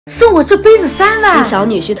送我这杯子3万，小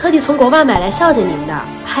女婿特地从国外买来孝敬你们的，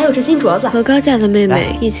还有这金镯子。和高价的妹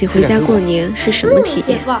妹一起回家过年是什么体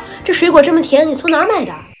验？姐夫，这水果这么甜，你从哪儿买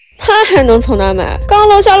的？他还能从哪买？刚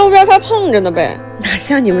楼下路边摊碰着呢呗。哪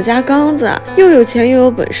像你们家刚子，又有钱又有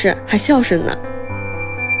本事，还孝顺呢。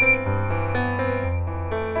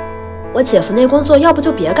我姐夫那工作要不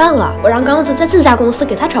就别干了，我让刚子在自家公司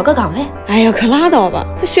给他找个岗位。哎呀，可拉倒吧，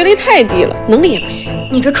他学历太低了，能力也不行。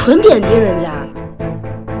你这纯贬低人家。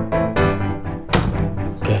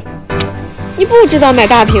你不知道买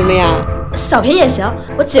大瓶的呀？小瓶也行，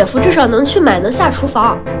我姐夫至少能去买，能下厨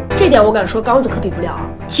房，这点我敢说刚子可比不了。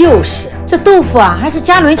就是这豆腐啊，还是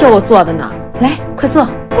嘉伦教我做的呢。来，快坐。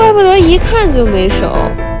怪不得一看就没手。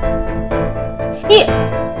你，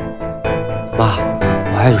妈，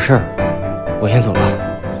我还有事儿，我先走了。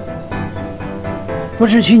不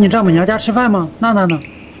是去你丈母娘家吃饭吗？娜娜呢？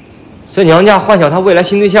在娘家幻想她未来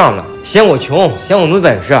新对象呢，嫌我穷，嫌我没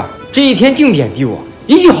本事，这一天净贬低我，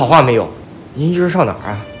一句好话没有。您这是上哪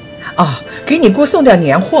儿啊？啊，给你姑送点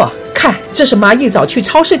年货。看，这是妈一早去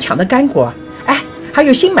超市抢的干果，哎，还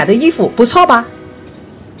有新买的衣服，不错吧？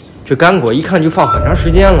这干果一看就放很长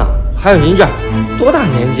时间了。还有您这多大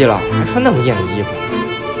年纪了，还穿那么艳的衣服？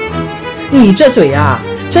你这嘴啊，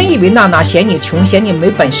真以为娜娜嫌你穷，嫌你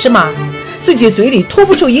没本事吗？自己嘴里吐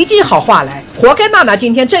不出一句好话来，活该娜娜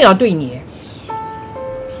今天这样对你。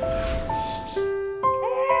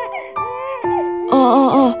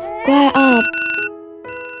哦，乖啊。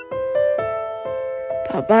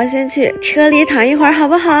宝宝先去车里躺一会儿好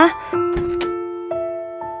不好？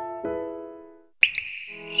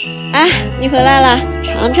哎，你回来了，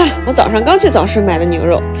尝尝我早上刚去早市买的牛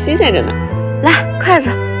肉，新鲜着呢。来，筷子。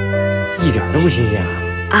一点都不新鲜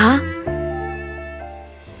啊！啊？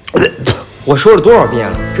我说了多少遍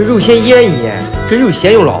了，这肉先腌一腌，这又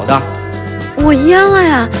咸又老的。我腌了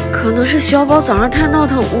呀，可能是小宝早上太闹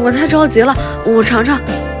腾，我太着急了，我尝尝。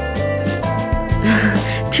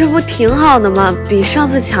这不挺好的吗？比上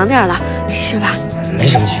次强点了，是吧？没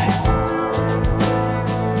什么区别。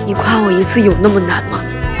你夸我一次有那么难吗？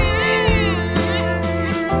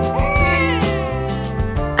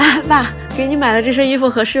哎，爸，给你买的这身衣服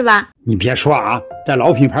合适吧？你别说啊，这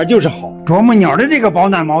老品牌就是好。啄木鸟的这个保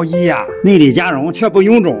暖毛衣呀，内里加绒却不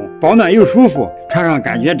臃肿，保暖又舒服，穿上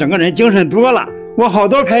感觉整个人精神多了。我好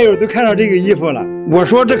多牌友都看上这个衣服了，我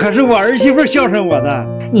说这可是我儿媳妇孝顺我的。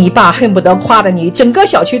你爸恨不得夸的你整个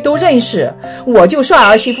小区都认识，我就算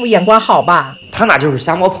儿媳妇眼光好吧？他那就是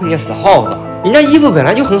瞎猫碰见死耗子，人家衣服本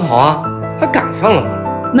来就很好啊，还赶上了吗？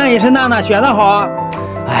那也是娜娜选的好啊。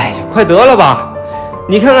哎，快得了吧！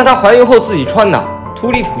你看看她怀孕后自己穿的，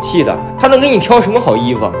土里土气的，她能给你挑什么好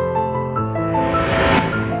衣服？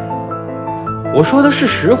我说的是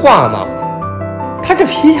实话嘛，她这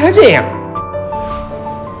脾气还这样。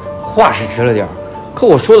话是直了点，可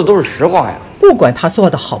我说的都是实话呀。不管他做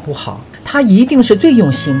的好不好，他一定是最用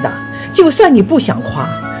心的。就算你不想夸，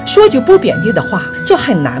说句不贬低的话，这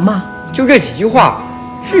很难吗？就这几句话，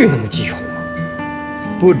至于那么记仇吗？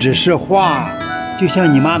不只是话，就像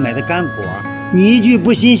你妈买的干果，你一句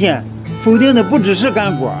不新鲜，否定的不只是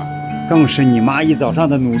干果，更是你妈一早上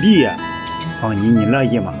的努力呀。方妮，你乐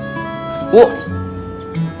意吗？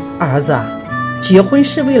儿子，结婚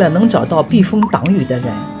是为了能找到避风挡雨的人，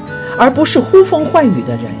而不是呼风唤雨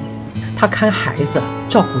的人。他看孩子，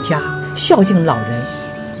照顾家，孝敬老人，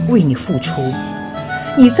为你付出，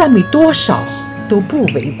你赞美多少都不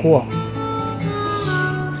为过。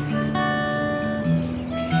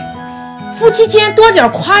夫妻间多点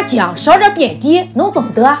夸奖，少点贬低，能怎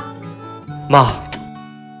么得？妈，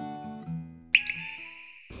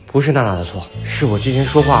不是娜娜的错，是我之前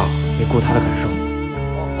说话没顾她的感受。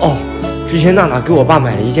哦，之前娜娜给我爸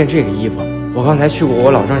买了一件这个衣服，我刚才去过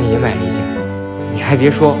我老丈人也买了一件。你还别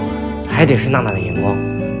说，还得是娜娜的眼光。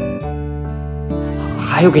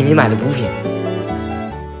还有给你买的补品，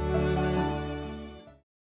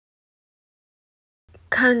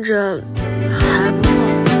看着还不错。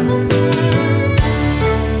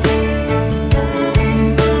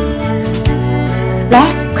来，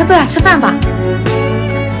快坐下吃饭吧。